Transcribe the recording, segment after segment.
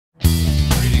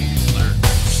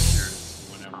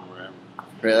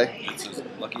Really? It says,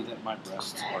 "Lucky that my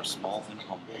breasts are small and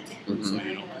humble, so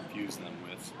you don't confuse them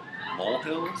with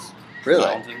molehills, Really?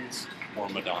 mountains, or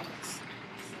Madonnas."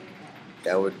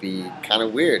 That would be kind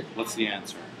of weird. What's the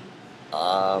answer?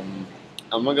 I'm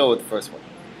gonna go with the first one.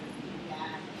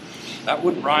 That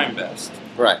would rhyme best.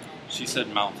 Right. She said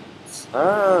mountains.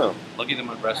 Oh. Lucky that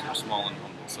my breasts are small and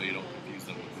humble, so you don't confuse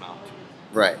them with mountains.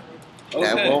 Right. Okay.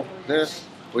 Yeah, well,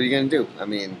 what are you gonna do? I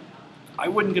mean, I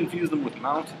wouldn't confuse them with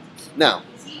mountains. no.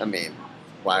 I mean,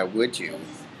 why would you?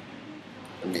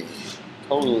 I mean,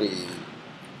 totally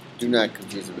do not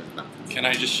confuse it with mountains. Can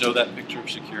I just show that picture of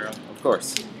Shakira? Of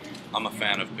course. I'm a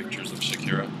fan of pictures of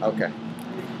Shakira. Okay.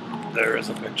 There is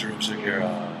a picture of Shakira.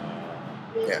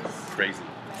 Yeah. Crazy.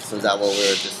 So is that what we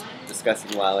were just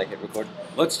discussing while I hit record?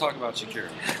 Let's talk about Shakira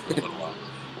for a little while.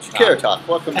 Shakira Talk.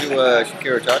 Welcome to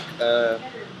Shakira Talk.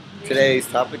 Today's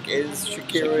topic is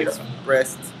Shakira's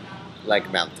breasts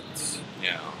like mountains.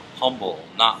 Yeah. Humble,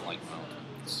 not like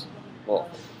mountains. Well,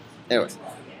 anyways,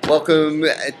 welcome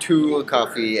to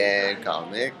Coffee and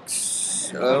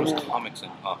Comics. There's comics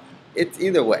and coffee. It's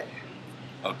either way.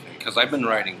 Okay, because I've been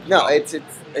writing. No, it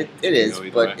is, Go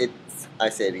either but way? I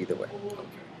say it either way. Okay,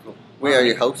 cool. We are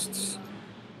your hosts.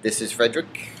 This is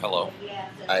Frederick. Hello.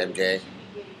 I am Jay.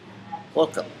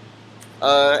 Welcome.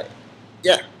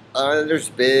 There's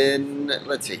been,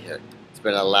 let's see here. It's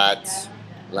been a lot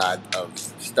of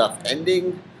stuff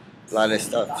ending, a lot of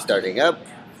stuff starting up.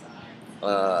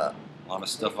 A lot of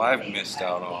stuff I've missed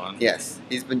out on. Yes,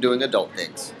 he's been doing adult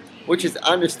things, which is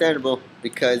understandable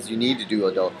because you need to do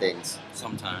adult things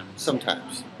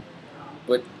sometimes.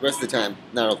 But the rest of the time,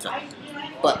 not all the time.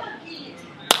 But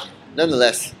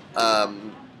nonetheless,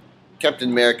 Captain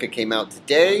America came out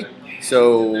today,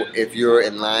 so if you're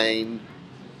in line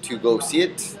to go see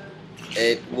it,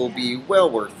 it will be well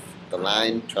worth the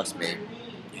line, trust me.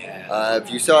 Yeah.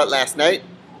 If you saw it last night,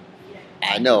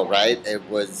 I know, right? It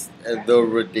was the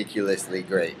ridiculously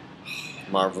great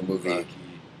Marvel movie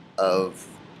of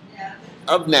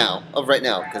right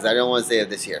now, because I don't want to say of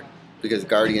this year, because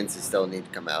Guardians still need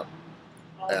to come out.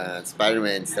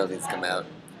 Spider-Man still needs to come out.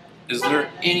 Is there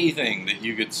anything that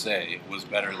you could say was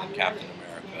better than Captain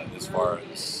America as far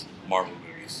as Marvel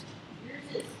movies?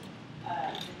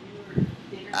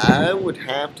 I would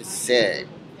have to say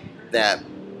that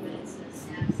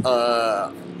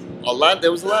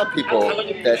there was a lot of people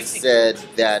that said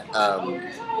that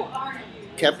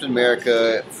Captain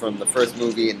America from the first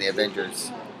movie and the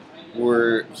Avengers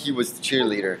he was the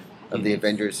cheerleader of the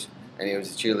Avengers, and he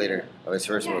was the cheerleader of his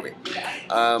first movie.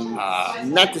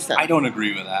 Not this time. I don't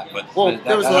agree with that, but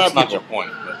There was a lot of that's not people. your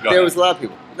point. But There was a lot of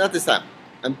people. Not this time.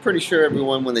 I'm pretty sure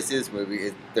everyone, when they see this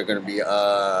movie, they're going to be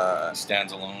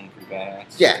stands alone, pretty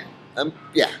badass. Yeah.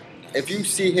 Yeah. If you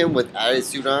see him without his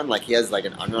suit on, like he has like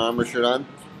an Under Armour shirt on,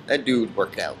 that dude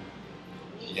worked out.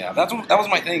 Yeah, that was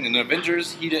my thing. In the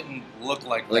Avengers, he didn't look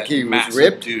like that he was massive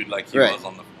ripped? dude like he Right. was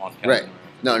on Captain Right. America.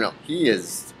 No, he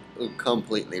is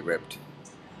completely ripped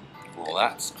Well,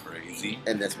 that's crazy.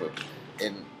 in this movie,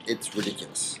 and it's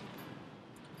ridiculous.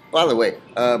 By the way,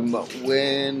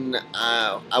 when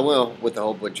I went with a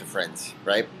whole bunch of friends,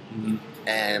 right? Mm-hmm.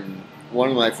 And one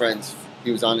of my friends,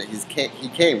 he was on it. He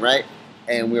came, right?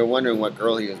 And we were wondering what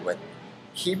girl he was with.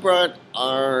 He brought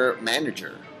our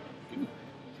manager.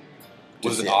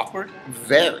 Was it awkward?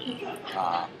 Very.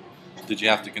 Did you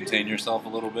have to contain yourself a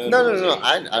little bit? No.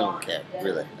 I don't care.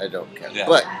 Really, I don't care. Yeah.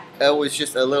 But it was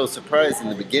just a little surprise in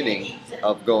the beginning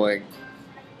of going,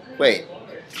 wait,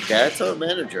 that's our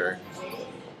manager,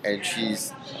 and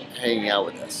she's hanging out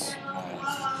with us.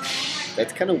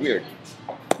 That's kind of weird.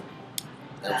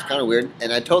 That was kind of weird,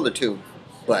 and I told her too.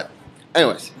 But,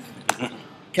 anyways,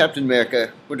 Captain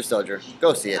America, Winter Soldier,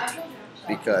 go see it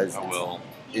because I will.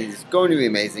 it's going to be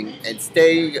amazing, and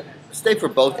stay for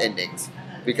both endings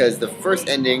because the first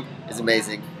ending is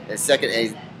amazing. The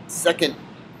second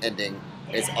ending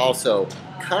is also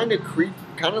kind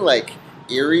of like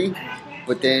eerie,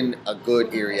 but then a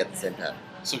good eerie at the same time.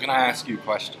 So can I ask you a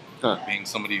question? Huh. Being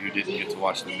somebody who didn't get to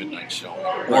watch the midnight show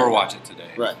or watch it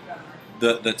today, Right.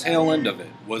 The tail end of it,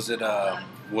 was it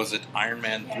Iron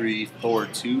Man 3 Thor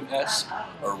 2-esque,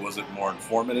 or was it more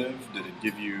informative? Did it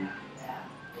give you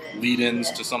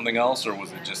lead-ins to something else, or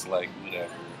was it just like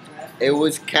whatever? It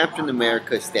was Captain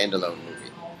America standalone movie,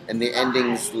 and the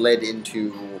endings led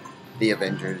into the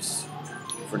Avengers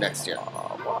for next year.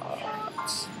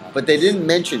 But they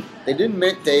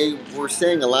were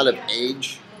saying a lot of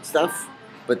age stuff,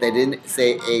 but they didn't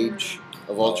say Age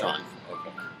of Ultron. Okay.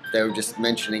 They were just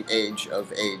mentioning Age,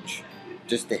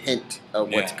 just a hint of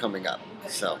what's Yeah. coming up.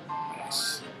 So,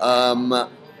 Nice.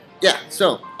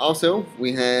 so also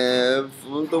we have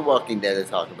The Walking Dead to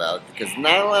talk about because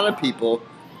not a lot of people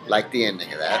like the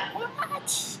ending of that.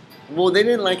 What? Well, they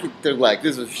didn't like it. They're like,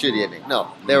 this was a shitty ending.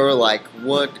 No, they were like,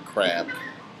 what crap?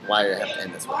 Why did it have to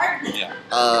end this way?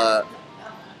 Yeah.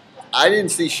 I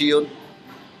didn't see Shield,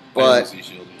 but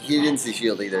he didn't see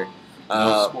Shield either.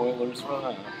 No spoilers for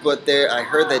that. But I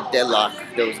heard that Deadlock.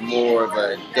 There was more of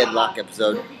a Deadlock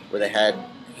episode where they had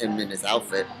him in his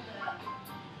outfit.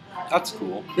 That's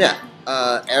cool. Yeah.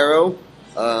 Arrow.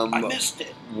 I missed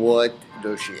it. What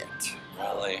the shit?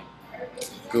 Really?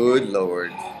 Good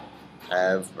Lord,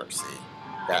 have mercy.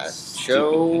 That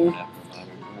show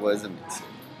was amazing.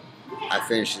 I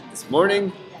finished it this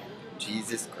morning.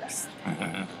 Jesus Christ.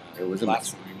 It was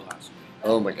amazing.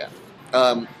 Oh my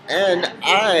God. And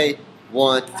I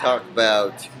want to talk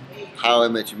about How I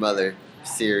Met Your Mother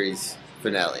series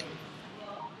finale.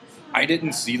 I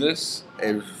didn't see this,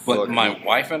 but my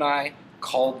wife and I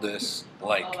called this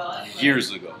like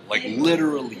years ago. Like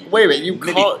literally. Wait a minute, you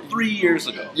called 3 years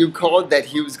ago. You called that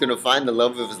he was going to find the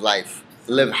love of his life,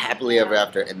 live happily ever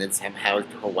after, and then somehow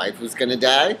her wife was going to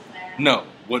die? No.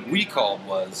 What we called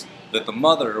was that the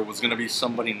mother was going to be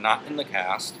somebody not in the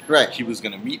cast. Right. He was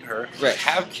going to meet her, right,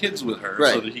 have kids with her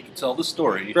right, so that he could tell the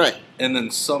story, right, and then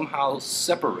somehow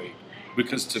separate.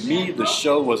 Because to me, the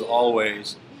show was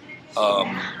always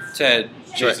Ted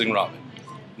chasing right, Robin.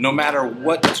 No matter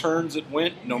what turns it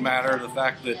went, no matter the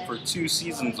fact that for 2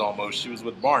 seasons almost she was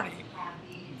with Barney,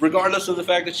 regardless of the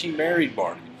fact that she married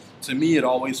Barney, to me it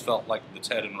always felt like the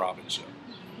Ted and Robin show.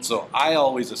 So I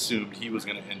always assumed he was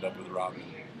going to end up with Robin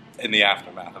in the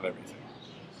aftermath of everything.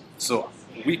 So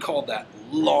we called that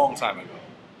long time ago.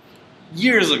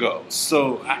 Years ago.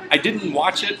 So I didn't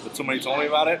watch it, but somebody told me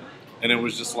about it, and it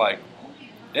was just like,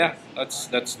 yeah,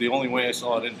 that's the only way I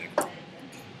saw it ending.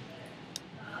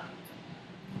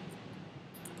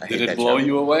 Did it blow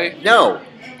you away? No.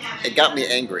 It got me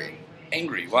angry.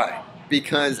 Angry? Why?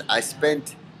 Because I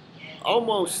spent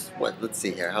almost, let's see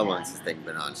here. How long has this thing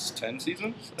been on? 10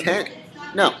 seasons? 10?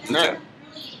 No, 9.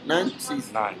 9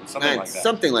 seasons. 9, something like that.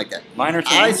 Something like that. 9 or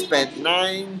 10? I spent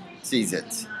 9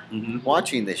 seasons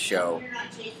watching this show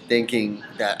thinking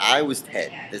that I was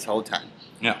Ted this whole time.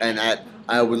 Yeah. And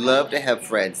I would love to have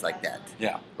friends like that.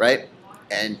 Yeah. Right?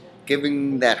 And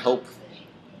giving that hope.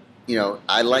 You know,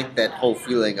 I like that whole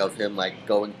feeling of him like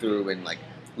going through and like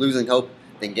losing hope,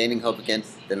 then gaining hope again,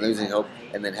 then losing hope,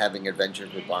 and then having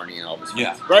adventures with Barney and all this.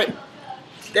 Yeah. Right.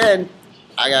 Then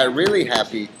I got really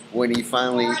happy when he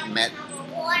finally met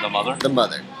the mother. The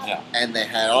mother. Yeah. And they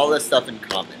had all this stuff in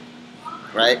common,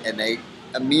 right? And they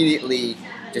immediately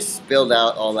just spilled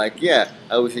out all like, yeah,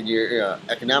 I was in your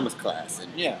economics class,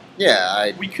 and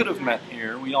we could have met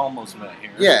here. We almost met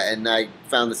here. Yeah, and I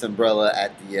found this umbrella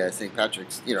at the St.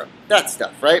 Patrick's. You know, that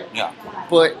stuff, right? Yeah.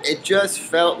 But it just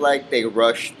felt like they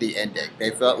rushed the ending. They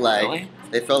felt like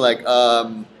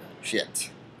shit.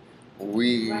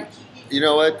 You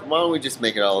know what? Why don't we just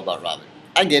make it all about Robin?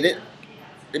 I get it.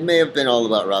 It may have been all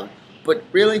about Robin, but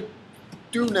really,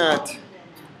 do not.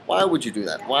 Why would you do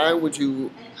that? Why would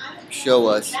you show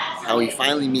us how he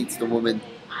finally meets the woman,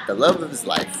 the love of his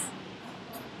life,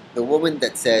 the woman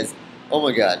that says, oh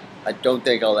my God, I don't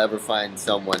think I'll ever find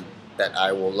someone that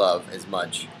I will love as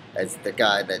much as the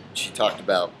guy that she talked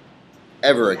about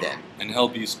ever again. And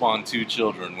help you spawn 2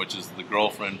 children, which is the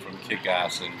girlfriend from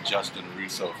Kick-Ass and Justin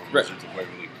Russo from Wizards of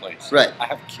Waverly Place. Right. I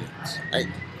have kids.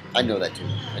 I know that too.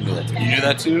 You knew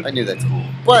that too? I knew that too.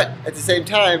 But at the same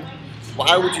time,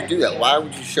 why would you do that? Why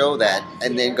would you show that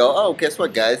and then go, oh, guess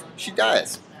what, guys? She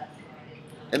dies.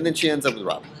 And then she ends up with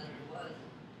Robin.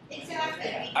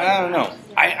 I don't know.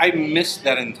 I missed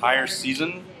that entire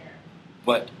season,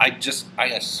 but I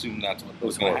assumed that's what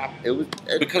was going to happen.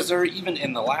 Because there, even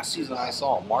in the last season I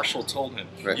saw, Marshall told him,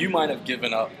 you might have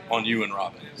given up on you and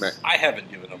Robin. Right. I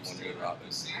haven't given up on you and Robin.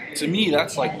 To me,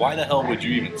 that's like, why the hell would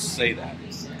you even say that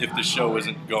if the show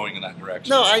isn't going in that direction?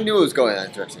 No, I knew it was going in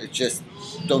that direction. It just,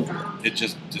 don't do it. It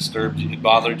just disturbed you? It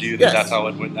bothered you that that's how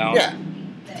it went down? Yeah.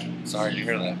 Sorry to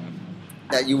hear that.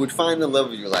 That you would find the love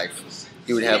of your life.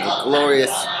 You would have a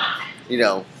glorious,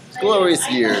 glorious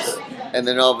years. And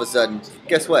then all of a sudden,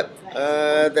 guess what?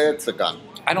 That's gone.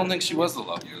 I don't think she was the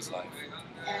love of his life.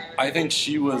 I think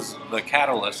she was the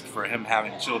catalyst for him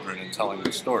having children and telling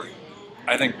the story.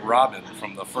 I think Robin,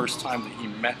 from the first time that he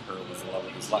met her, was the love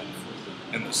of his life.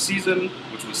 And the season,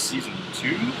 which was season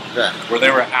 2, where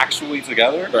they were actually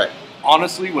together,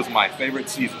 honestly was my favorite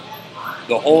season.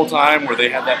 The whole time where they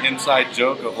had that inside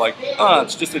joke of like,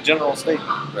 it's just a general statement.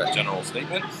 General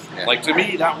statement? Yeah. Like, to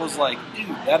me, that was like, dude,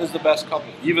 that is the best couple.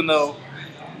 Even though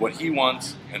what he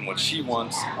wants and what she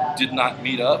wants did not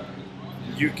meet up,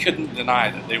 you couldn't deny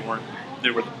that they were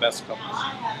the best couple.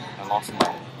 I lost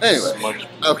my Anyway,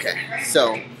 okay,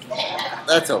 so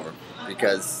that's over.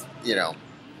 because, you know.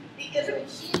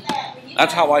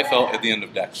 That's how I felt at the end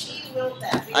of Dexter.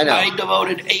 I know. I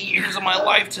devoted 8 years of my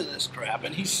life to this crap,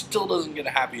 and he still doesn't get a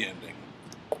happy ending.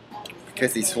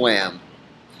 Because he swam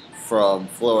from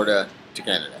Florida to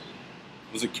Canada.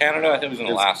 Was it Canada? I think it was in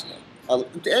Alaska.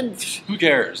 And who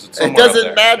cares? It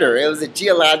doesn't matter. It was a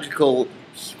geological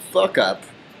fuck up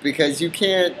because you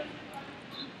can't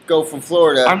go from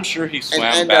Florida. I'm sure he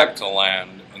swam back to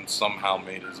land and somehow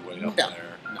made his way up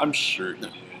there. I'm sure he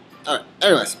did. All right.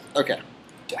 Anyways, okay.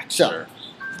 Dexter.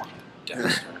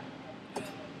 Dexter.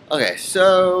 Okay,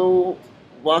 so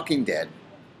Walking Dead.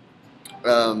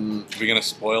 Are we gonna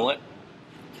spoil it?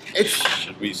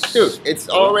 Dude, it's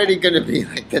already gonna be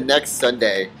like the next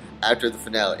Sunday after the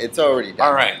finale. It's already done.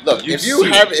 All right. Look, if you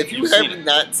have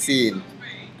not seen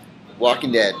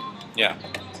Walking Dead, yeah.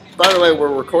 By the way,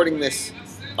 we're recording this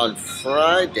on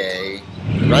Friday,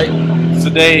 right? It's the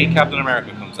day Captain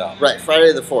America comes out. Right,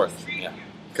 Friday the 4th. Yeah.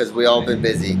 Because we all been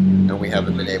busy and we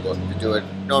haven't been able to do it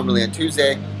normally on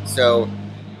Tuesday. So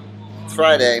it's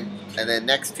Friday, and then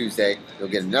next Tuesday you'll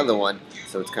get another one.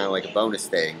 So it's kind of like a bonus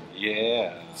thing.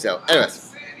 Yeah. So,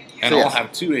 anyways. And I'll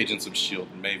have 2 Agents of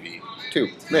S.H.I.E.L.D., maybe. 2,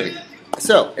 maybe.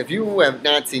 So, if you have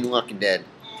not seen Walking Dead,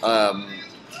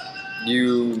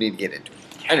 you need to get into it.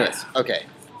 Anyways, okay.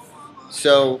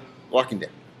 So, Walking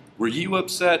Dead. Were you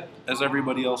upset as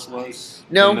everybody else was?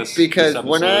 No, because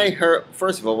when I heard,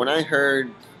 first of all,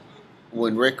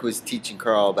 when Rick was teaching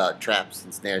Carl about traps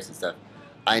and snares and stuff,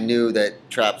 I knew that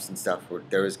traps and stuff,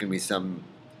 there was going to be some...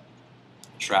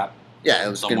 Trap? Yeah, it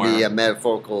was going to be a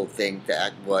metaphorical thing to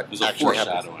act what it was actually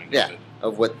foreshadowing. Yeah,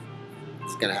 of what's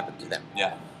going to happen to them.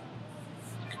 Yeah.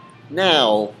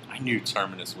 Now... I knew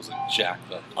Terminus was a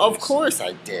jacked up. Of course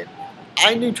I did.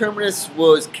 I knew Terminus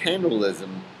was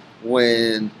cannibalism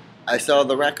when I saw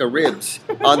the rack of ribs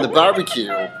on the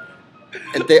barbecue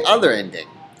at the other ending.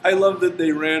 I love that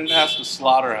they ran past a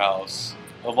slaughterhouse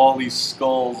of all these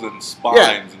skulls and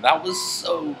spines, and that was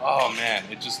so, oh man,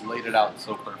 it just laid it out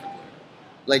so perfectly.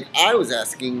 Like, I was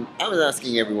asking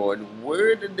everyone,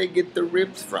 where did they get the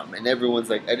ribs from? And everyone's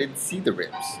like, I didn't see the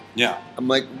ribs. Yeah. I'm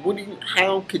like,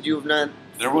 how could you have not?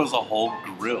 There was a whole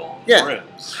grill of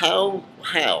ribs. How?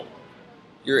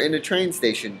 You're in a train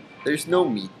station. There's no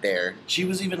meat there. She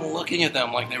was even looking at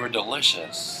them like they were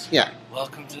delicious. Yeah.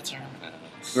 Welcome to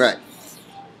Terminus. Right.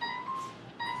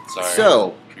 Sorry.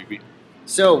 So. Creepy.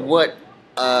 So what,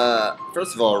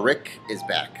 first of all, Rick is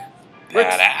back.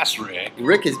 Badass Rick.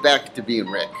 Rick is back to being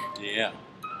Rick. Yeah.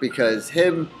 Because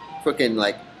him freaking,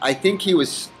 like, I think he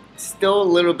was still a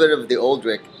little bit of the old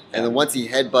Rick, and then once he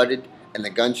headbutted and the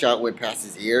gunshot went past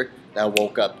his ear, that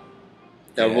woke up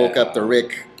the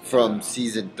Rick from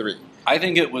season 3. I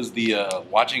think it was the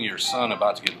watching your son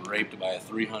about to get raped by a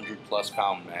 300-plus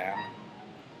pound man.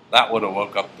 That would have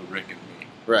woke up the Rick in me.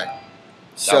 Right.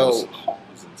 That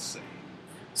was insane.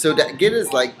 So to get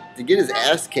his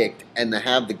ass kicked and to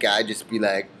have the guy just be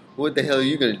like, "What the hell are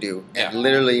you gonna do?" and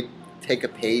literally take a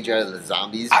page out of the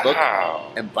zombies book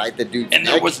and bite the dude's neck. And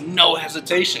there was no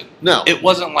hesitation. No. It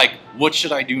wasn't like, what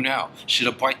should I do now? Should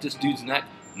I bite this dude's neck?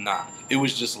 Nah. It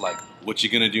was just like, what you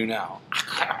gonna do now?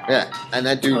 Yeah. And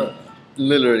that dude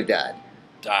literally died.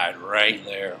 Died right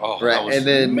there. Oh, right. That was and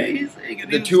then amazing.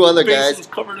 And the 2 other guys was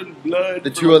covered in blood. The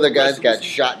 2 other guys got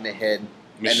shot in the head.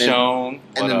 Michonne.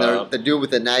 And then the dude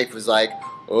with the knife was like,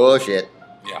 oh shit.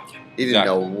 Yeah. He didn't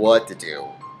know what to do.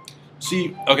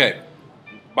 See, okay.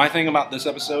 My thing about this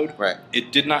episode, right?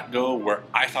 It did not go where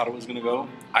I thought it was going to go.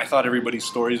 I thought everybody's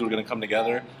stories were going to come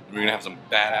together, and we were going to have some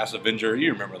badass Avenger.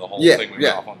 You remember the whole thing we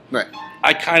went off on. Right.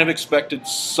 I kind of expected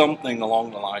something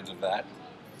along the lines of that.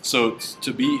 So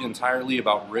to be entirely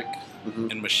about Rick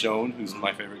and Michonne, who's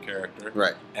my favorite character,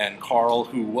 right, and Carl,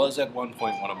 who was at one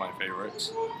point one of my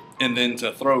favorites, and then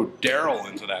to throw Daryl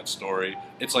into that story,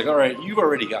 it's like, all right, you've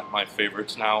already got my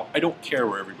favorites now. I don't care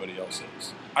where everybody else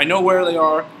is. I know where they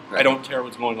are. Right. I don't care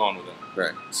what's going on with them.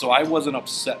 Right. So I wasn't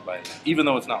upset by that, even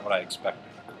though it's not what I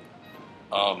expected.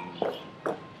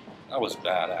 That was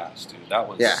badass, dude. That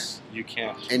was, you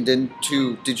can't. And then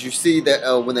did you see that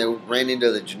when they ran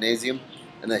into the gymnasium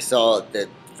and they saw that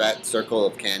fat circle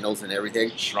of candles and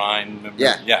everything? Shrine. Remember?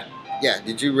 Yeah.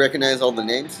 Did you recognize all the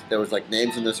names? There was like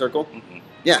names in the circle? Mm-hmm.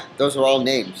 Yeah, those were all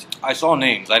names. I saw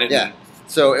names. I didn't. Yeah.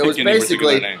 So it was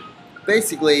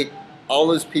basically all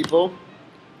those people,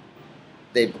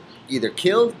 they either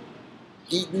killed,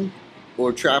 eaten,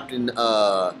 or trapped in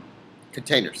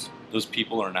containers. Those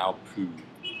people are now poo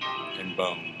and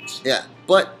bones. Yeah,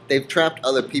 but they've trapped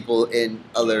other people in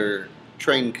other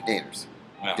train containers.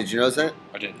 Yeah. Did you notice that?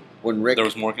 I didn't. When Rick, there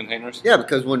was more containers? Yeah,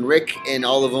 because when Rick and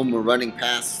all of them were running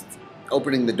past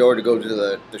opening the door to go to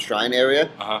the shrine area,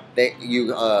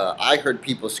 I heard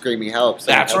people screaming help.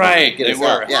 That's help right. Get they us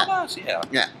were. out. Yeah. Us. Yeah.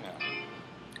 Yeah.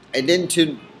 And then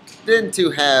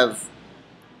to have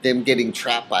them getting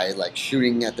trapped by like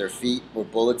shooting at their feet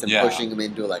with bullets and pushing them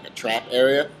into like a trap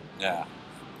area. Yeah.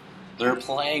 They're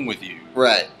playing with you.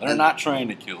 Right. They're not trying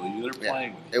to kill you. They're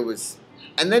playing with you. It was,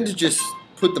 and then to just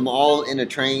put them all in a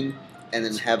train and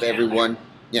then have everyone.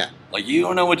 Yeah. Like, you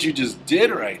don't know what you just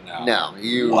did right now. No,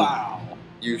 you. Wow.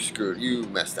 You screwed. You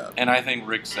messed up. And I think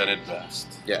Rick said it best.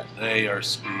 Yeah. They are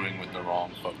screwing with the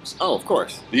wrong folks. Oh, of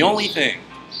course. The only thing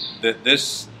that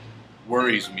this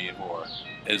worries me for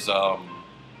is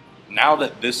now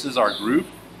that this is our group,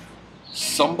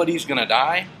 somebody's going to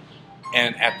die.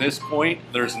 And at this point,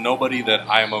 there's nobody that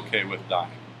I am okay with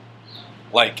dying.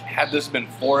 Like, had this been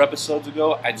 4 episodes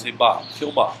ago, I'd say Bob.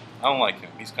 Kill Bob. I don't like him.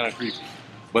 He's kind of creepy.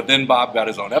 But then Bob got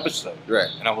his own episode. Right.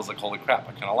 And I was like, holy crap,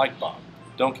 I kind of like Bob.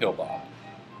 Don't kill Bob.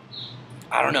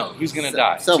 I don't know. Who's going to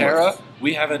die? Tara,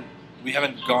 we haven't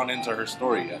gone into her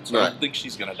story yet, so I don't think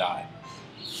she's going to die.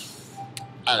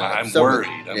 I'm worried.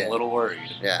 I'm a little worried.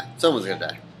 Yeah, someone's going to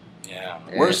die. Yeah.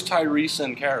 Where's Tyrese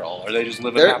and Carol? Are they just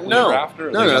living happily ever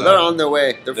after? No, they're on their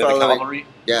way. They're following. The cavalry?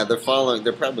 Yeah, they're following.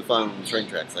 They're probably following the train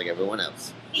tracks like everyone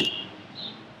else.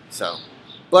 So,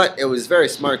 but it was very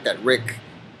smart that Rick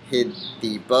hid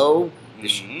the bow, the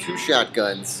 2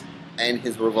 shotguns, and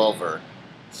his revolver.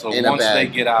 So once they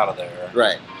get out of there,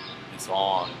 right, it's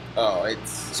on. Oh, it's.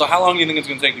 So how long do you think it's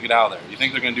going to take to get out of there? You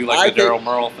think they're going to do like the Daryl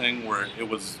Merle thing, where it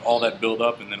was all that build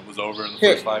up and then it was over in the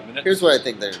first 5 minutes? Here's what I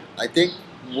think. I think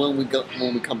when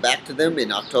we come back to them in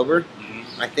October,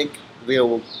 I think they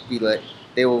will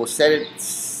set it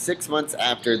 6 months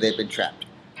after they've been trapped,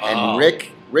 and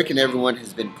Rick and everyone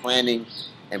has been planning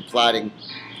and plotting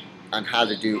on how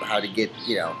to get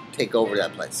take over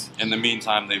that place. In the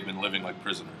meantime, they've been living like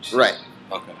prisoners. Right.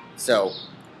 Okay. So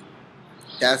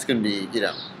that's gonna be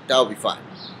that'll be fine.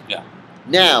 Yeah.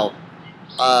 Now,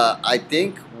 I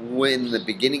think when the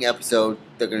beginning episode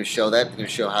they're gonna show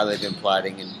how they've been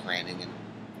plotting and planning and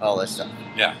all that stuff.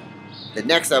 Yeah. The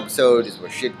next episode is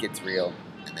where shit gets real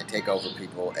and they take over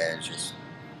people and it's just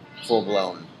full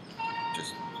blown,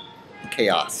 just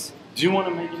chaos. Do you want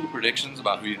to make any predictions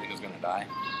about who you think is gonna die?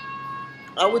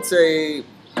 I would say.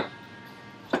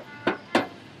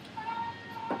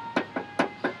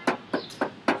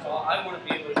 I wouldn't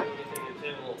be able to do anything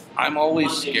until. I'm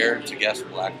always scared to guess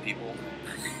black people.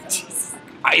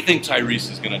 I think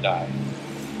Tyrese is gonna die.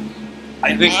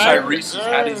 I think Tyrese has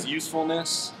had his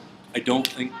usefulness. I don't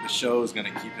think the show is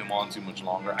gonna keep him on too much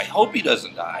longer. I hope he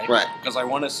doesn't die. Right. Because I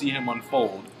want to see him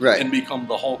unfold. Right. And become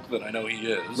the Hulk that I know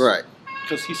he is. Right.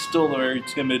 Because he's still a very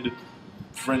timid,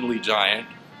 friendly giant.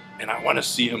 And I want to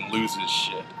see him lose his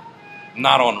shit.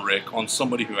 Not on Rick, on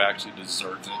somebody who actually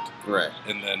deserves it. Right.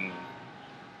 And then,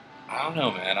 I don't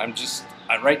know, man.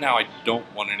 Right now, I don't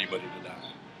want anybody to die.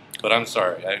 But I'm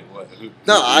sorry. I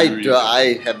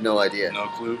have no idea. No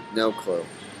clue? No clue.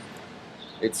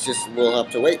 It's just, we'll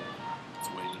have to wait. Let's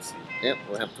wait and see. Yep,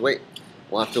 we'll have to wait.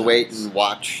 We'll have to wait and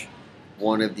watch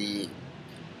one of the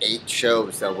 8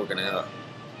 shows that we're going to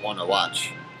want to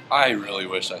watch. I really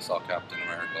wish I saw Captain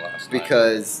America last night.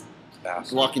 Because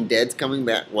Walking Dead's coming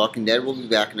back. Walking Dead will be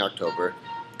back in October.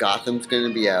 Gotham's going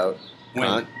to be out.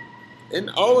 When? And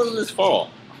all in this fall.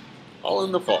 All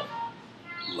in the fall.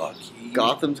 Lucky.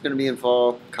 Gotham's going to be in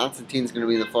fall. Constantine's going to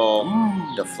be in the fall.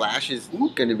 Ooh. The Flash is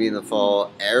going to be in the fall.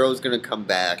 Arrow's going to come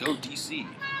back. Go DC.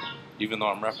 Even though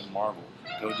I'm repping Marvel.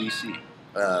 Go DC.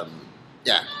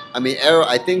 Yeah. I mean, Arrow,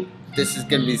 I think this is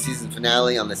going to be the season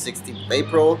finale on the 16th of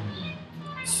April.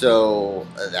 So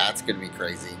that's going to be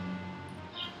crazy.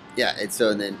 Yeah,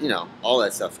 and then, all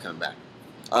that stuff's coming back.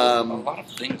 A lot of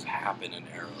things happen in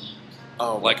Arrow.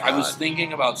 Oh, like, I was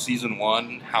thinking about season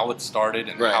 1, how it started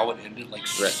and how it ended. Like,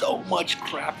 so much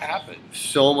crap happened.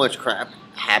 So much crap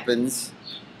happens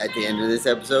at the end of this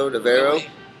episode of Arrow. Really?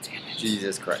 Damn it.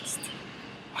 Jesus Christ.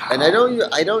 Wow. And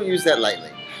I don't use that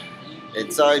lightly.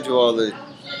 And sorry to all the,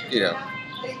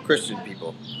 Christian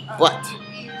people. But,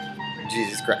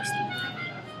 Jesus Christ.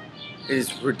 It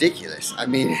is ridiculous. I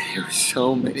mean, there were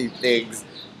so many things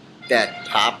that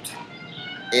popped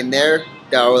in there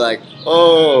that were like,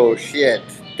 oh shit,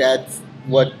 that's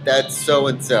so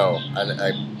and so.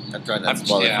 I'm trying not to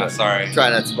spoil it. I'm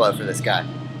trying not to spoil it for this guy.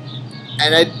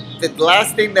 And the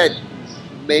last thing that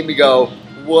made me go,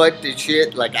 what the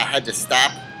shit? Like I had to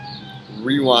stop,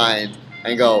 rewind,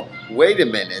 and go, wait a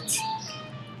minute.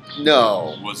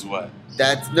 No. Was what?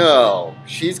 No.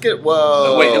 She's good.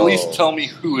 Whoa. Wait, at least tell me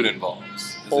who it involves.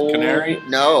 Is it Canary?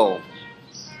 No.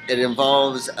 It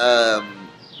involves,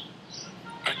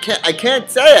 I can't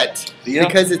say it Yeah.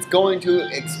 because it's going to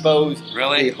expose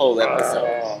Really? the whole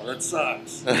episode. Oh, that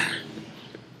sucks.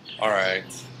 All right,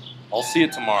 I'll see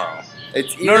it tomorrow.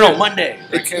 It's either, No, Monday.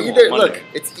 It's Okay, either Monday. look.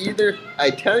 It's either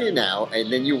I tell you now,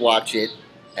 and then you watch it,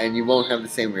 and you won't have the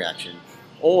same reaction,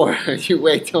 or you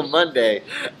wait till Monday,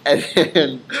 and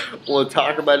then we'll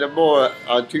talk about it more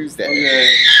on Tuesday.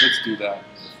 Okay, let's do that.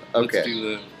 Okay. Let's do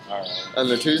the. All right. On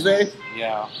the Tuesday?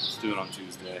 Yeah, let's do it on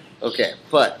Tuesday. Okay,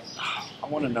 but I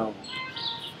want to know.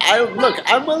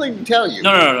 I'm willing to tell you.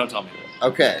 No, don't tell me that.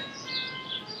 Okay,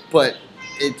 but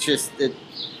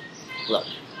look.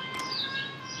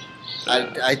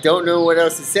 I don't know what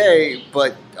else to say,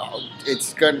 but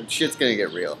shit's gonna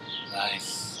get real.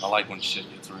 Nice. I like when shit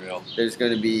gets real. There's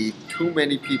gonna be too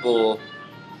many people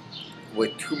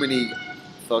with too many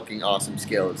fucking awesome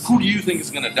skills. Who do you think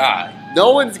is gonna die?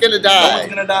 No one's gonna die. No one's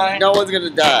gonna die? No one's gonna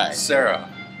die. Sarah.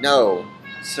 No.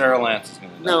 Sarah Lance is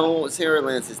gonna die. No, Sarah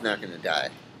Lance is not gonna die.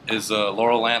 Is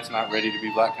Laurel Lance not ready to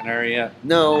be Black Canary yet?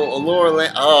 No, Laura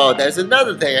Lance. Oh, there's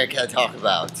another thing I can't talk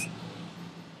about.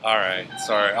 Alright,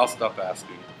 sorry, I'll stop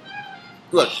asking.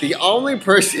 Look, the only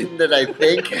person that I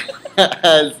think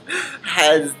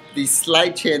has the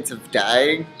slight chance of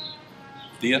dying.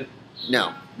 Thea?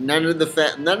 No, none of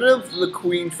the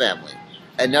Queen family,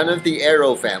 and none of the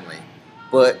Arrow family,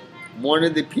 but one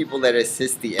of the people that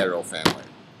assist the Arrow family.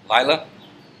 Lila?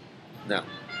 No,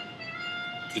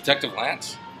 Detective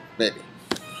Lance? maybe.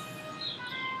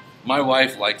 My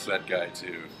wife likes that guy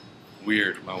too.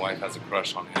 Weird, my wife has a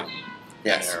crush on him.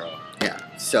 Yes. Arrow. Yeah.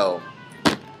 So,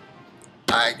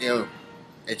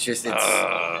 it's just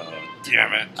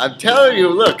Damn it. I'm telling you,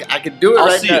 look, I could do it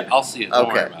right now. I'll see it. Don't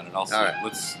Okay. worry about it. I'll see All it. right.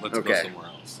 Let's Okay. go somewhere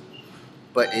else.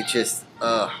 But it just,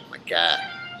 oh my god.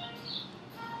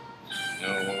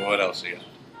 What else you got?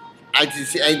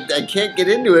 I can't get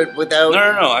into it without.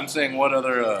 No. I'm saying what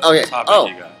other Okay.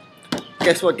 topic you got?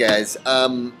 Guess what, guys?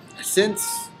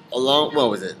 Since what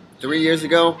was it? 3 years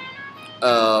ago,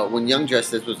 when Young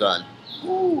Justice was on.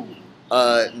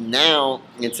 Now,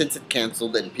 and since it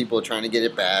canceled and people are trying to get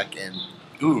it back, and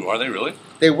Ooh, are they really?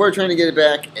 they were trying to get it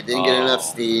back, it didn't get enough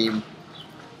Oh. steam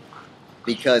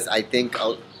because I think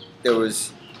there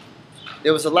was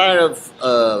a lot of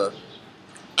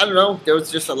I don't know. There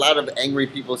was just a lot of angry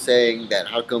people saying that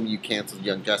how come you canceled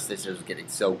Young Justice? It was getting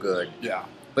so good. Yeah.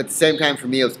 But at the same time, for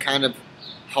me, it was kind of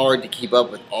hard to keep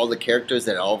up with all the characters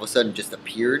that all of a sudden just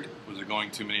appeared. Was it going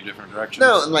too many different directions?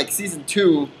 No, and like season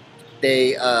 2,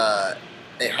 they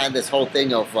had this whole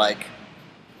thing of like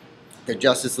the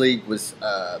Justice League was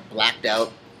blacked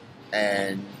out,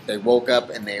 and they woke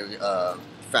up and they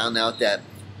found out that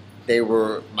they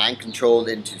were mind controlled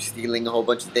into stealing a whole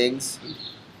bunch of things,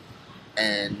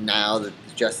 and now that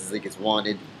the Justice League is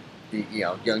wanted,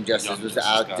 Young Justice was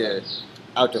out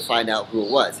to find out who it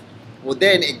was. Well,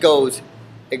 then it goes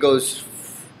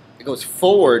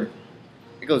forward.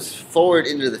 It goes forward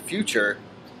into the future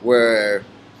where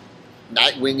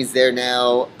Nightwing is there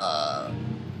now.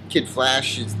 Kid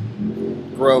Flash is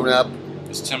grown up.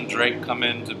 Does Tim Drake come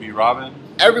in to be Robin?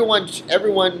 Everyone.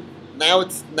 Now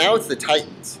it's the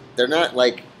Titans. They're not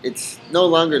like it's no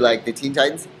longer like the Teen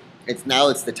Titans. It's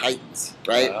the Titans,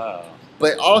 right? Oh.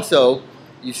 But also,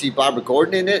 you see Barbara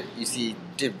Gordon in it. You see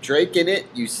Tim Drake in it.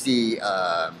 You see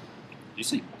You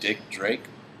say Dick Drake?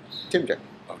 Tim Drake.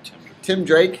 Oh, Tim Drake. Tim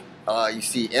Drake. You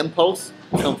see Impulse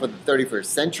come from the 31st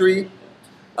century.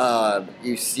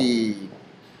 You see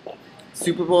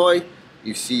Superboy.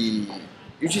 You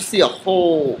just see a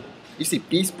whole. You see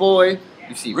Beast Boy.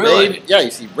 You see Really? Raven. Yeah,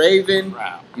 you see Raven.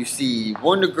 Crap. You see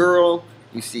Wonder Girl.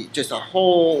 You see just a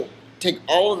whole. Take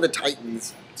all of the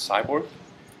Titans. Cyborg?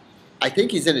 I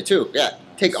think he's in it too. Yeah,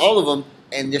 take all of them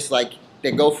and just like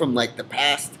they go from like the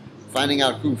past, finding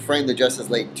out who framed the Justice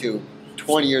League to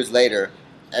 20 years later.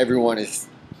 Everyone is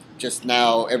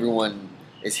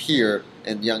here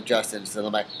in Young Justice, and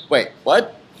I'm like, wait,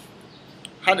 what?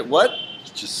 What?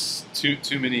 Just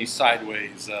too many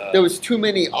sideways. There was too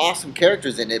many awesome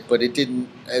characters in it, but it didn't.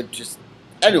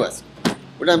 Anyways,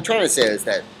 what I'm trying to say is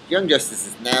that Young Justice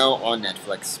is now on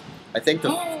Netflix. I think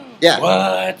yeah.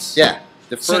 What? Yeah.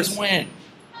 The first Since when?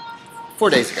 4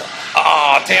 days ago.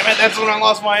 Oh, damn it! That's when I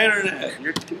lost my internet.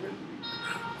 You're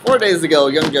 4 days ago,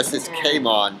 Young Justice came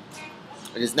on.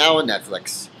 It is now on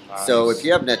Netflix. Nice. So if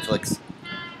you have Netflix,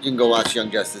 you can go watch Young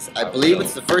Justice. I believe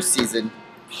it's the first season.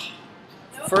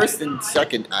 First and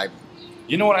second,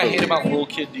 You know what I hate about little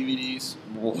kid DVDs?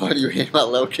 What do you hate about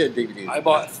little kid DVDs? I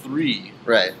bought three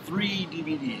Right.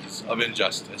 DVDs of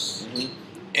Injustice, Mm-hmm.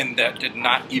 and that did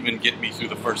not even get me through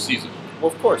the first season.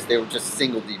 Well, of course, they were just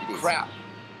single DVDs. Crap.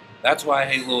 That's why I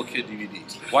hate little kid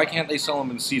DVDs. Why can't they sell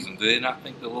them in seasons? Do they not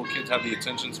think that little kids have the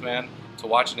attention span to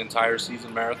watch an entire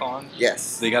season marathon,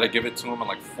 Yes. they got to give it to them in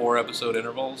like 4-episode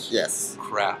intervals. Yes.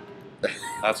 Crap.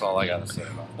 That's all I got to say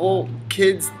about it. Well,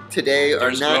 kids today are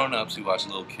There's not grown-ups who watch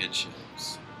little kid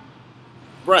shows.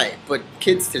 right, but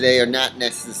kids today are not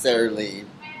necessarily,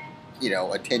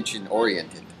 attention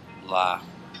oriented. Blah.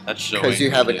 That's showing. Because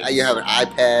you have an kids.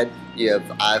 iPad, you have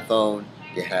iPhone,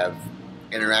 you have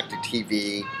interactive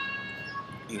TV,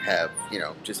 you have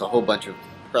just a whole bunch of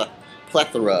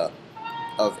plethora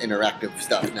of interactive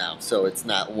stuff now. So it's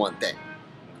not one thing.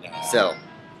 Nah, So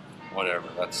whatever.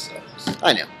 That sucks.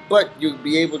 I know, but you'll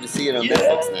be able to see it on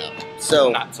Netflix now. So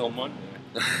Not till Monday.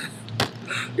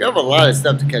 you have a lot of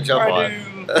stuff to catch up I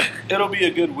on. do. It'll be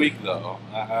a good week though.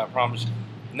 I promise you.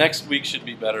 Next week should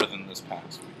be better than this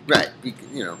past week. Right,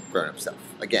 grown up stuff.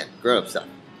 Again, grown up stuff.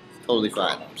 Totally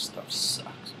fine. Grown-up stuff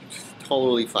sucks.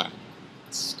 Totally fine.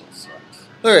 It still sucks.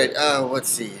 All right, let's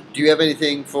see. Do you have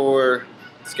anything for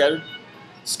Scattered?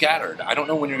 Scattered. I don't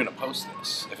know when you're going to post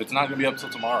this. If it's not going to be up till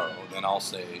tomorrow, then I'll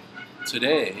say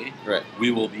today Right. we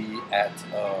will be at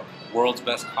World's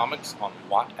Best Comics on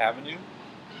Watt Avenue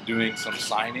doing some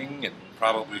signing and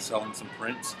probably selling some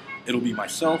prints. It'll be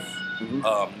myself, Mhm.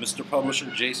 Mr. Publisher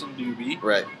Jason Doobie,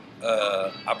 Right.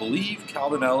 I believe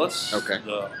Calvin Ellis, Okay.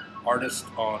 the artist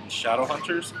on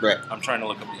Shadowhunters. Right. I'm trying to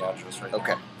look up the address right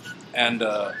Okay. now. And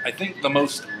I think the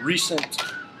most recent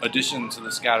addition to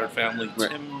the Scattered family,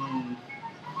 Right.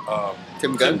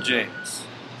 Tim Gunn? James.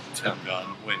 Tim Gunn.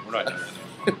 Wait, we're not doing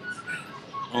that.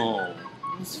 Oh,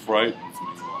 this frightens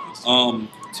me.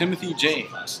 Timothy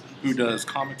James, who does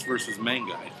Comics versus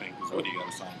Manga, I think is what he got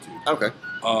assigned to. Okay.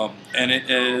 And it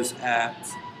is at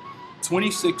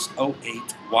 2608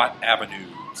 Watt Avenue,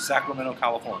 Sacramento,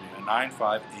 California,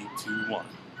 95821.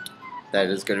 That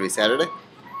is going to be Saturday?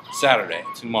 Saturday,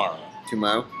 tomorrow.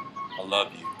 Tomorrow? I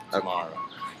love you. Okay. Tomorrow.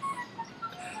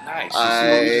 Nice. You see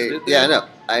what we just did there? I know.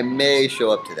 I may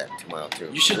show up to that tomorrow, too.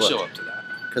 You should show up to that.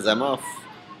 Because I'm off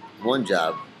one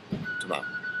job tomorrow.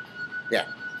 Yeah,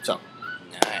 so.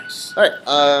 Nice. All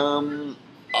right.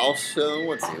 Also,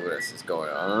 let's see what else is going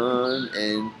on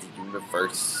in the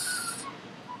universe.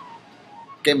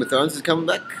 Game of Thrones is coming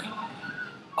back.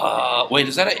 Wait,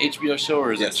 is that an HBO show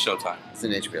or is Yes. it Showtime? It's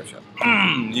an HBO show.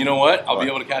 You know what? I'll What? be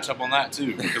able to catch up on that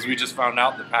too because we just found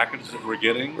out the package that we're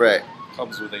getting Right.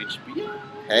 comes with HBO.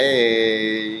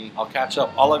 Hey. I'll catch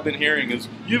up. All I've been hearing is,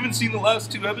 you haven't seen the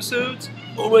last 2 episodes?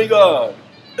 Oh my god.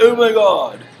 Oh my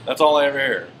god. That's all I ever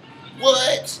hear.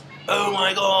 What? Oh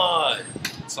my god.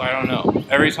 So I don't know.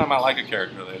 Every time I like a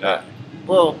character, they die.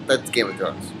 Well, that's Game of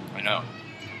Thrones. I know.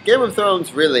 Game of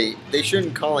Thrones, really, they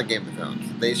shouldn't call it Game of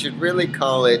Thrones. They should really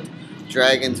call it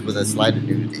Dragons with a Slight of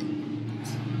Nudity.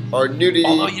 Or Nudity,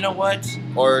 Although, you know what?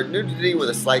 or Nudity with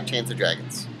a Slight Chance of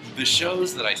Dragons. The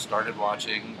shows that I started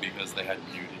watching because they had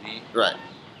nudity, Right.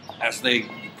 as they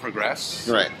progress,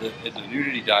 Right. the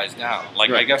nudity dies down.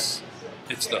 Like, I Right. guess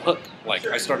it's the hook. Like,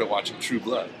 I started watching True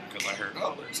Blood because I heard,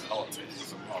 oh, there's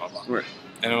politics and blah, blah, blah. Right.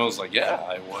 And I was like, yeah,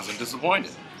 I wasn't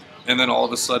disappointed. And then all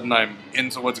of a sudden I'm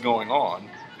into what's going on,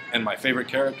 and my favorite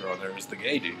character on there is the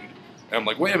gay dude. And I'm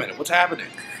like, wait a minute, what's happening?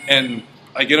 And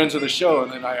I get into the show,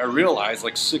 and then I realize,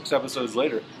 like 6 episodes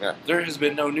later, Yeah. there has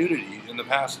been no nudity in the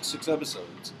past 6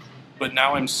 episodes. But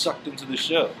now I'm sucked into the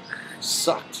show.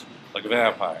 Sucked like a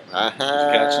vampire. Catch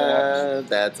that?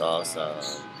 That's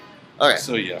awesome. All right.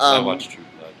 So yes, I Um, watched True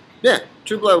Blood. Yeah,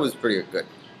 True Blood was pretty good.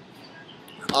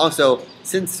 Also,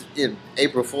 since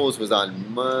April Fool's was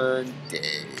on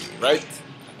Monday, right?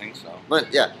 I think so.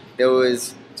 Yeah, there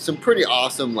was some pretty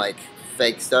awesome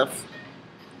fake stuff.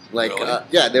 Really?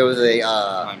 Yeah, there was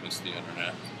I missed the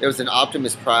internet. there was an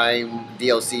Optimus Prime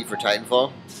DLC for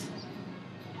Titanfall.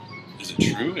 Is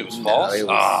it true? It was No, false? it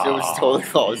was totally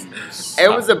false. you It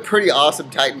suck. was a pretty awesome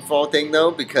Titanfall thing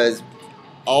though, because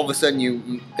all of a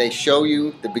sudden they show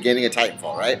you the beginning of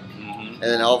Titanfall, right? Mhm. And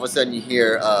then all of a sudden you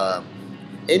hear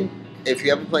if you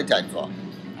haven't played Titanfall,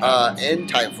 in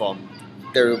Titanfall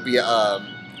there will be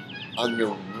on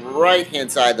your right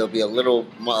hand side there'll be a little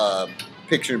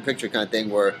picture-in-picture kind of thing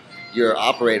where your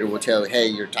operator will tell you, hey,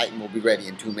 your Titan will be ready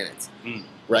in 2 minutes,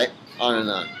 right? On and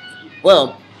on.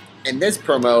 Well, in this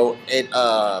promo,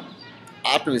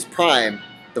 Optimus Prime,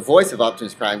 the voice of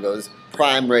Optimus Prime goes,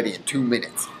 Prime ready in 2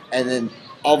 minutes, and then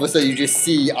all of a sudden you just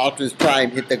see Optimus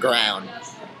Prime hit the ground.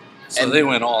 So and they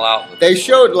went all out with They it.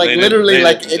 showed They didn't- literally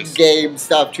they didn't just- in-game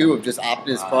stuff too of just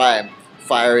Optimus Prime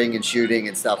firing and shooting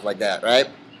and stuff like that, right?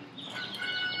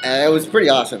 And it was pretty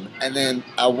awesome. And then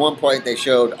at one point they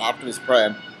showed Optimus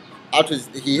Prime.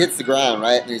 He hits the ground,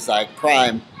 right? And he's like,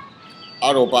 Prime,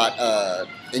 Autobot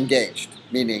engaged,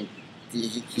 meaning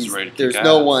He's ready to there's kick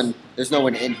no ass.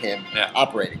 one in him Yeah.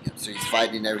 operating him, so he's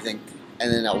fighting and everything.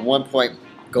 And then at one point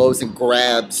goes and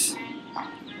grabs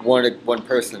one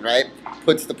person, right?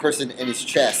 Puts the person in his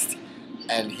chest,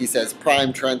 and he says,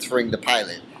 "Prime transferring the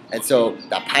pilot." And so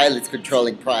the pilot's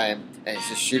controlling Prime, and it's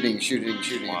just shooting.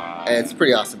 Wow. And it's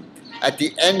pretty awesome. At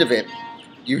the end of it,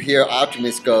 you hear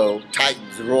Optimus go,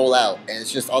 "Titans, roll out," and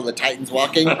it's just all the Titans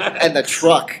walking, and the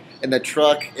truck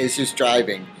is just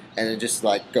driving, and it just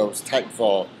like goes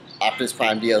Titanfall, Optimus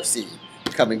Prime DLC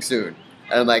coming soon.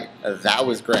 And I'm like, that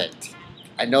was great.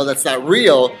 I know that's not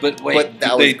real, but wait, but that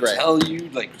did was they great. tell you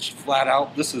like flat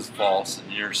out this is false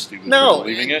and you're stupid No, for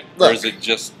believing it, look, or is it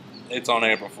just it's on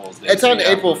April Fool's Day? It's so on you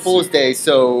have April to Fool's assume? Day,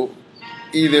 so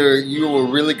either you were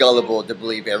really gullible to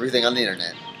believe everything on the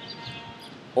internet,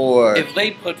 or If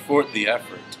they put forth the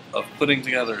effort of putting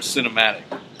together a cinematic,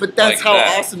 but that's like how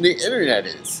that. awesome the internet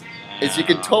is. Is you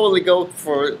can totally go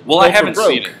for Well, go I for haven't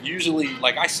broke. seen it. Usually,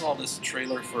 like I saw this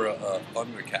trailer for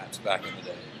Thundercats back in the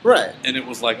day, Right. and it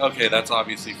was like, okay, that's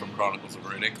obviously from Chronicles of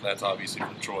Riddick. That's obviously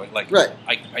from Troy. Like, Right.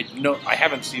 I know I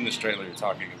haven't seen this trailer you're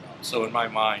talking about. So in my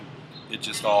mind, it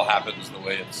just all happens the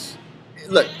way it's.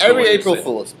 Look, every way you April say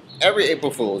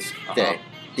it. Fool's Day,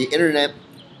 the internet,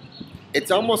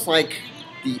 it's almost like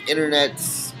the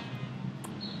internet's,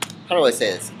 how do I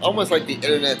say this? Almost like the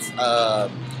internet's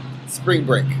spring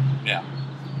break. Yeah.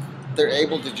 They're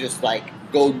able to just like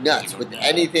go nuts with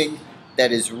anything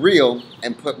that is real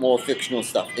and put more fictional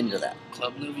stuff into that.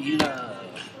 Club Novita.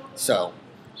 So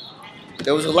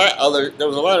there was a lot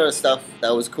of stuff that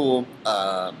was cool.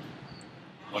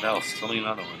 What else? Tell me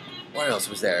another one. What else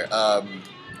was there?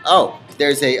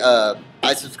 There's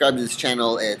I subscribe to this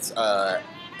channel. It's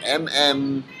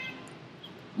MM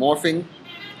Morphing.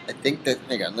 I think that.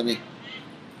 Hang on,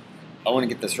 I want to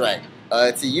get this right.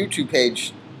 It's a YouTube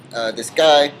page. This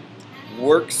guy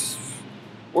works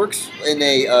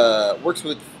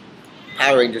with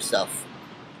Power Ranger stuff.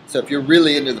 So if you're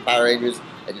really into the Power Rangers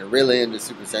and you're really into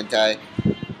Super Sentai,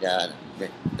 yeah,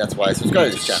 that's why I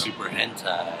subscribe to this channel. Super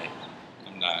hentai.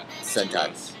 I'm not.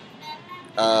 Sentai.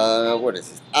 What is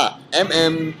this?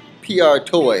 MMPR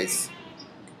Toys.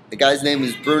 The guy's name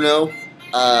is Bruno.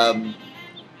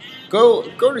 Go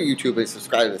to YouTube and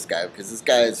subscribe to this guy because this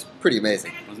guy is pretty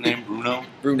amazing. His name Bruno.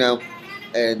 Bruno,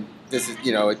 and this is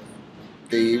the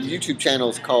YouTube channel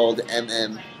is called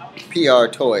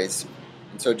MMPR Toys,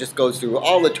 and so it just goes through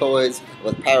all the toys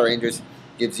with Power Rangers,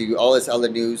 gives you all this other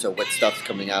news of what stuff's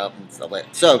coming out and stuff like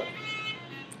that. So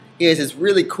he has this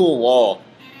really cool wall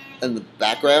in the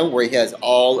background where he has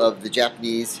all of the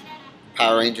Japanese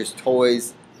Power Rangers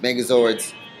toys,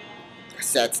 Megazords,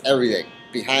 sets, everything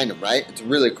behind him, right? It's a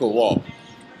really cool wall.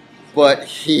 But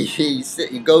he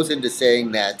goes into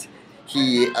saying that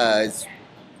he is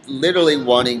literally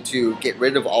wanting to get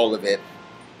rid of all of it,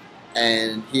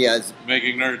 and he has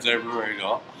Making nerds everywhere you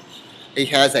go. he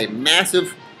has a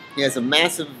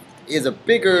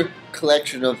bigger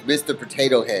collection of Mr.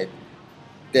 Potato Head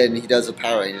than he does of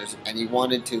Power Rangers, and he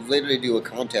wanted to literally do a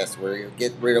contest where he would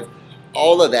get rid of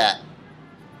all of that,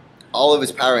 all of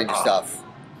his Power Ranger stuff.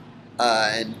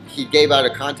 And he gave out a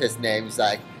contest name. He's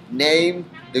like, name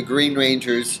the Green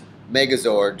Ranger's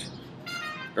Megazord,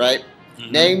 right?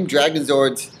 Mm-hmm. Name Dragon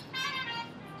Zord's.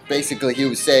 Basically, he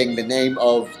was saying the name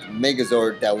of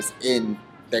Megazord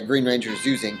that Green Ranger is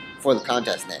using for the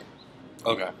contest name.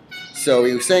 Okay. So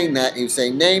he was saying that. He was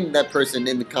saying, name that person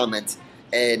in the comments.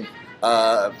 And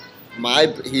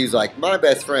he was like, my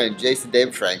best friend, Jason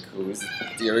David Frank, who was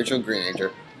the original Green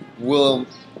Ranger, will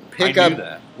pick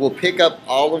up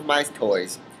all of my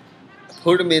toys,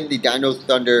 put them in the Dino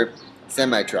Thunder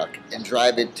semi-truck, and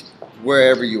drive it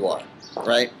wherever you are,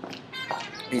 right?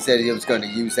 He said he was going to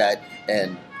use that,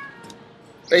 and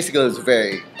basically it was a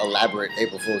very elaborate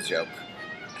April Fool's joke,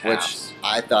 which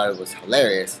I thought it was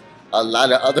hilarious. A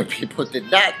lot of other people did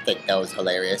not think that was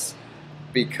hilarious,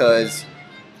 because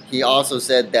he also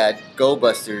said that Go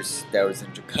Busters that was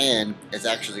in Japan is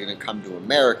actually going to come to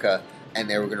America, and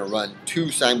they were going to run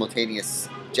 2 simultaneous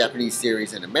Japanese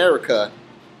series in America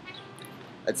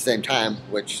at the same time,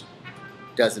 which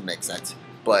doesn't make sense,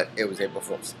 but it was April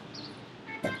Fool's.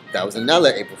 That was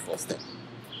another April Fool's thing.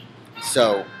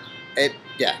 So,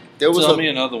 there was Tell me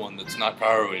another one that's not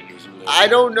Power Rangers related. I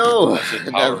don't know. I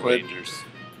said Power Rangers.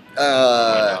 My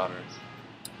daughter.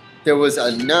 There was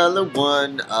another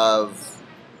one of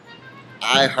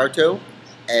I Hearto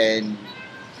and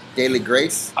Daily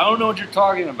Grace. I don't know what you're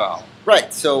talking about.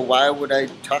 Right, so why would I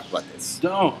talk about this?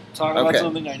 Don't talk about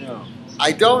something I know.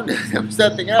 I don't. There was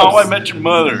nothing else. How I Met Your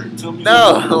Mother. Tell me.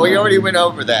 No, we already went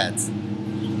over that.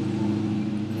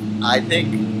 I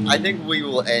think we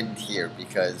will end here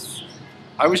because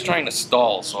I was trying to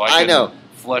stall so I could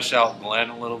flesh out Glenn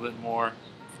a little bit more.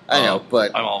 I know,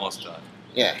 but I'm almost done.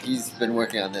 Yeah, he's been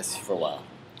working on this for a while.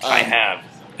 I have.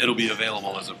 It'll be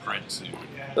available as a print soon.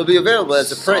 It'll be available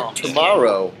as a print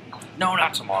tomorrow. No,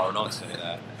 not tomorrow. Don't say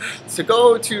that. So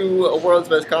go to a World's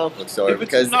Best Comic Book Store If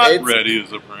it's not ready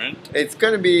as a print. It's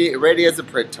going to be ready as a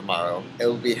print tomorrow. It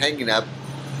will be hanging up,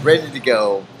 ready to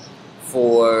go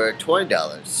for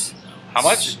 $20. How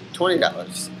much?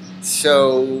 $20.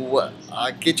 So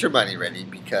get your money ready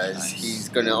because he's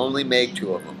going to only make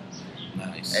 2 of them.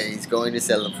 Nice. And he's going to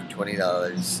sell them for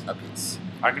 $20 a piece.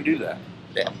 I can do that.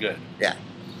 Yeah. I'm good. Yeah.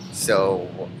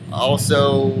 So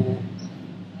also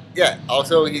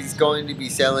he's going to be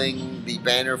selling the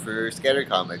banner for Scatter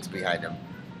Comics behind him.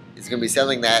 He's going to be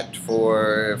selling that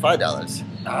for $5.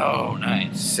 Oh,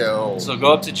 nice. So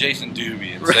go up to Jason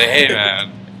Doobie and say, "Hey,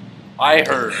 man, I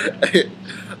heard."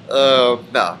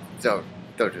 No, don't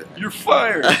do that. You're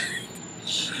fired.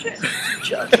 Shit.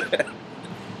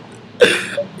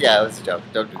 Yeah, it was a joke.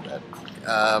 Don't do that.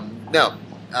 No.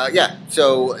 Yeah.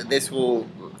 So this will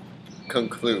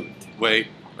conclude. Wait.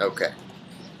 Okay.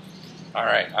 All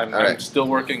right. I'm right. still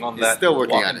working on that. Still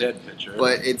working Walking on it. Dead picture.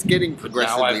 But it's getting But now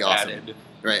progressively I've awesome. added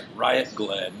Right. Riot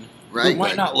Glenn. Right. Who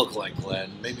might not look like Glenn.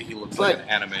 Maybe he looks But- like an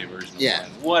anime version of yeah.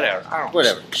 Glenn. Whatever. I don't.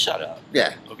 Whatever. Shut up.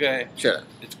 Yeah. Okay. Shut up.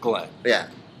 It's Glenn. Yeah.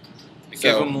 Give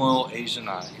So- him little Asian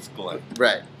eyes. Glenn.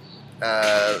 Right.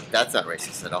 That's not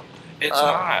racist at all. It's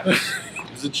not.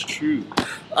 Because it's true.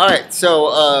 All right. So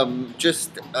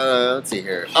let's see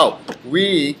here. Oh,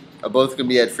 we are both going to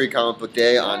be at Free Comic Book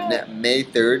Day on May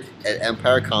 3rd at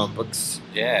Empire Comic Books.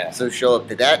 Yeah. So show up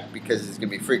to that because there's going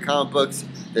to be free comic books.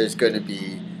 There's going to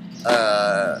be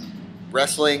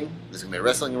wrestling. There's going to be a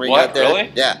wrestling ring What? out there.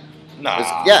 Really? Yeah.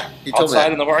 Nah. Yeah. He told me Outside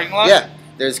that. in the parking lot? Yeah.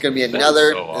 There's going to be That's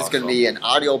another. so There's going to awesome. be an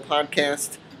audio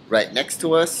podcast right next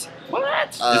to us. What?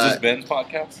 Is this Ben's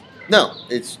podcast? No,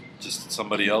 it's Just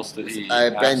somebody else that he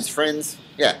Ben's asked? friends.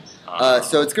 Yeah. Uh-huh.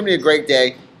 So it's going to be a great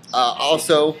day.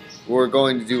 Also, we're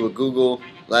going to do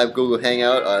a live Google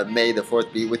Hangout on May the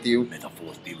 4th be with you May the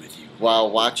 4th be with you. while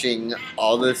watching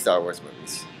all the Star Wars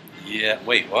movies. Yeah.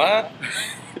 Wait, what?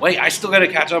 Wait, I still got to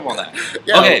catch up on that.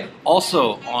 Yeah. Okay.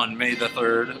 Also, on May the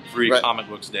 3rd, Free Right. Comic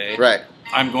Books Day, Right.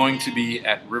 I'm going to be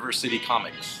at River City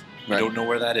Comics. I Right. don't know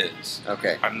where that is.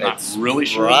 Okay. I'm not It's really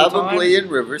sure of the Probably time.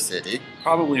 in River City.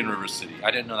 Probably in River City.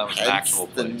 I didn't know that was an Hence actual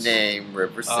the place. name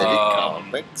River City Um,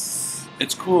 Comics.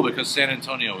 It's cool because San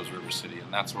Antonio was River City,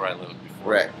 and that's where I lived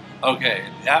before. Right. Okay,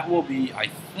 that will be, I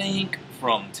think,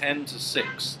 from 10 to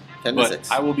 6. 10 to But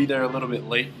 6. I will be there a little bit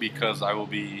late because I will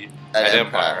be At at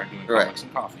Empire. Empire doing Right. comics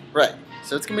and coffee. Right.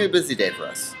 So it's going to be a busy day for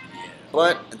us. Yeah.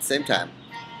 But at the same time,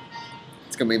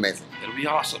 it's going to be amazing. It'll be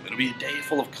awesome. It'll be a day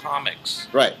full of comics.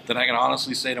 Right. Then I can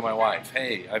honestly say to my wife,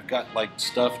 hey, I've got like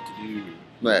stuff to do.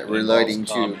 Right. that Relating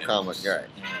involves to comics. Right.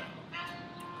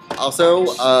 Yeah. Also,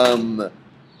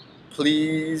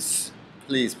 please,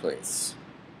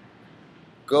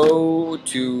 go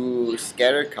to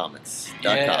scattercomics.com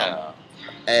Yeah.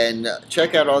 and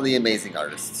check out all the amazing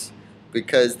artists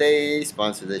because they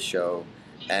sponsor this show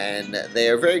and they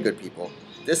are very good people.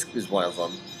 This is one of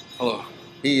them. Hello.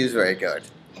 He is very good.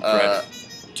 Fred.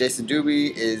 Jason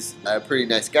Doobie is a pretty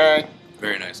nice guy.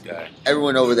 Very nice guy.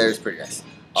 Everyone over there is pretty nice.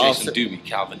 Jason Also- Doobie,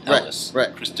 Calvin Right, Ellis,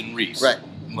 right. Kristen Reese, Right.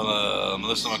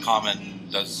 Melissa McCommon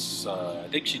does, I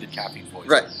think she did Cappy's voice.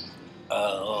 Right.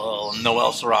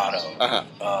 Noel Serrato.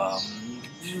 Uh-huh.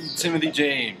 Timothy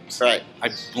James. Right.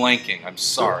 I'm blanking. I'm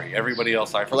sorry. Everybody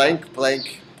else I forgot.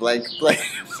 Blank.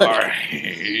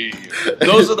 Sorry.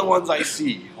 Those are the ones I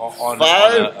see on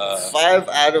Five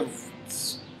out of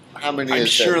how many? I'm is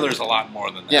sure there? there's a lot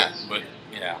more than that. Yeah. But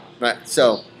yeah. Right.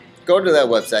 So go to that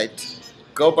website.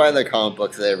 Go buy their comic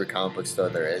books at every comic book store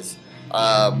there is.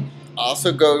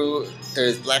 Also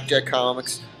there's Blackjack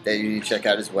Comics that you need to check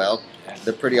out as well.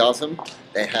 They're pretty awesome.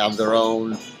 They have their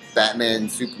own Batman,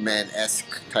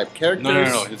 Superman-esque type characters.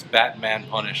 No. It's Batman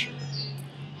Punisher.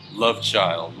 Love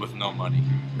child with no money.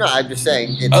 No, I'm just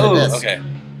saying it's Oh, an esque. okay.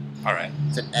 All right.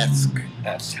 It's an esque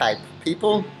That's type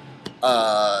people.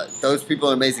 Those people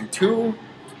are amazing too.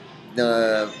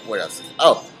 What else?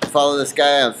 Follow this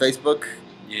guy on Facebook.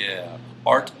 yeah.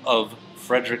 Art of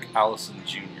Frederick Allison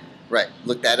Jr. Right,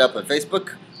 look that up on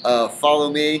Facebook.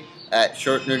 Follow me at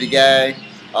Short Nerdy Guy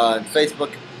on Facebook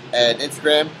and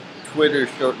Instagram. Twitter,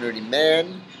 Short Nerdy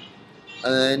Man.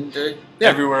 And yeah,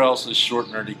 Everywhere else is short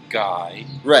nerdy guy.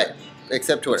 right,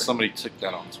 except Twitter. Somebody took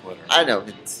that on Twitter. I know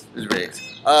it's ridiculous.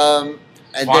 And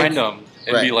Find them and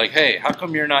be right. like, hey, how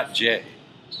come you're not Jay?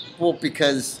 Well,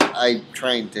 because I'm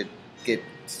trying to get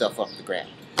stuff off the ground.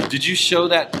 Did you show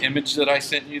that image that I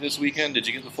sent you this weekend? Did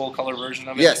you get the full color version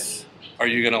of it? Yes. Are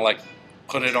you gonna like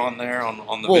put it on there on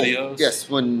the Well, videos? yes,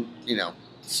 when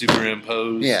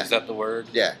Superimpose. Yeah. Is that the word?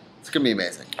 yeah. It's gonna be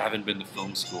amazing. I haven't been to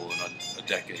film school in a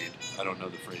decade. I don't know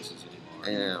the phrases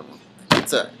anymore.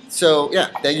 So yeah,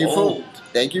 thank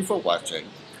you for watching.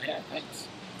 Yeah, thanks.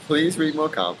 Please read more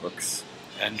comic books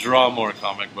And draw more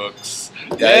comic books.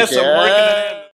 Thank Yes, I'm working you. it in.